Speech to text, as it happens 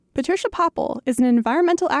Patricia Popple is an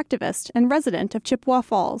environmental activist and resident of Chippewa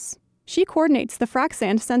Falls. She coordinates the Frac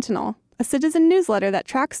Sand Sentinel, a citizen newsletter that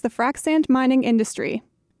tracks the frac sand mining industry.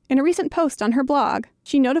 In a recent post on her blog,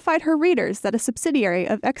 she notified her readers that a subsidiary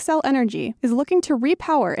of Xcel Energy is looking to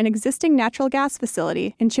repower an existing natural gas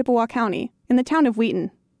facility in Chippewa County, in the town of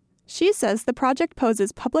Wheaton. She says the project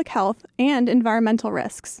poses public health and environmental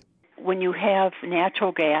risks. When you have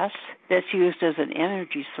natural gas that's used as an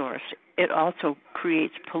energy source, it also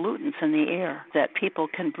creates pollutants in the air that people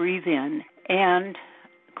can breathe in, and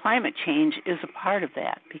climate change is a part of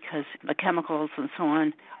that because the chemicals and so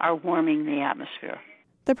on are warming the atmosphere.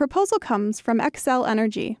 The proposal comes from Xcel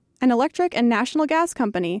Energy, an electric and national gas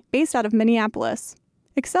company based out of Minneapolis.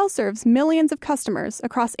 Xcel serves millions of customers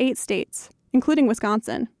across 8 states, including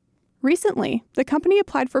Wisconsin. Recently, the company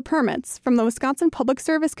applied for permits from the Wisconsin Public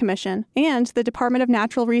Service Commission and the Department of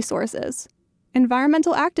Natural Resources.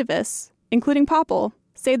 Environmental activists, including Popple,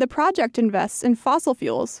 say the project invests in fossil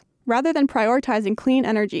fuels rather than prioritizing clean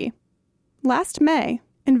energy. Last May,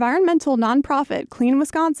 environmental nonprofit Clean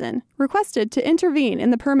Wisconsin requested to intervene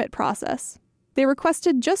in the permit process. They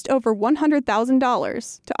requested just over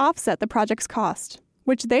 $100,000 to offset the project's cost,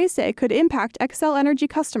 which they say could impact Xcel Energy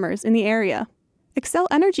customers in the area. Xcel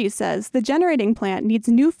Energy says the generating plant needs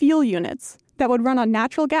new fuel units that would run on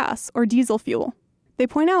natural gas or diesel fuel. They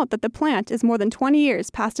point out that the plant is more than 20 years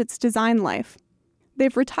past its design life.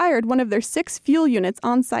 They've retired one of their 6 fuel units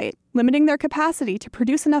on site, limiting their capacity to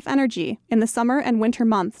produce enough energy in the summer and winter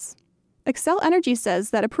months. Xcel Energy says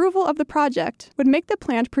that approval of the project would make the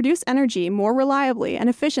plant produce energy more reliably and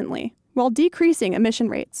efficiently, while decreasing emission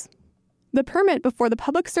rates. The permit before the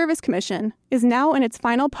Public Service Commission is now in its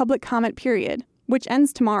final public comment period, which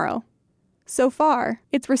ends tomorrow. So far,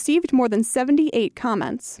 it's received more than 78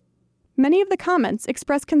 comments. Many of the comments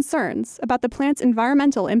express concerns about the plant's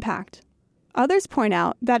environmental impact. Others point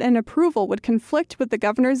out that an approval would conflict with the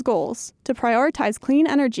governor's goals to prioritize clean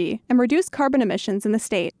energy and reduce carbon emissions in the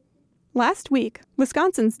state. Last week,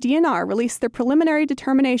 Wisconsin's DNR released their preliminary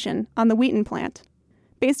determination on the Wheaton plant.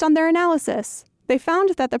 Based on their analysis, they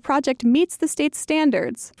found that the project meets the state's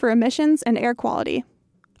standards for emissions and air quality.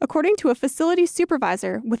 According to a facility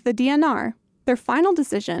supervisor with the DNR, their final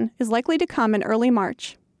decision is likely to come in early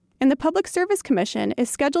March. And the Public Service Commission is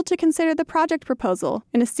scheduled to consider the project proposal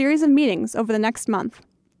in a series of meetings over the next month.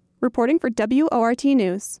 Reporting for WORT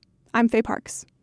News, I'm Faye Parks.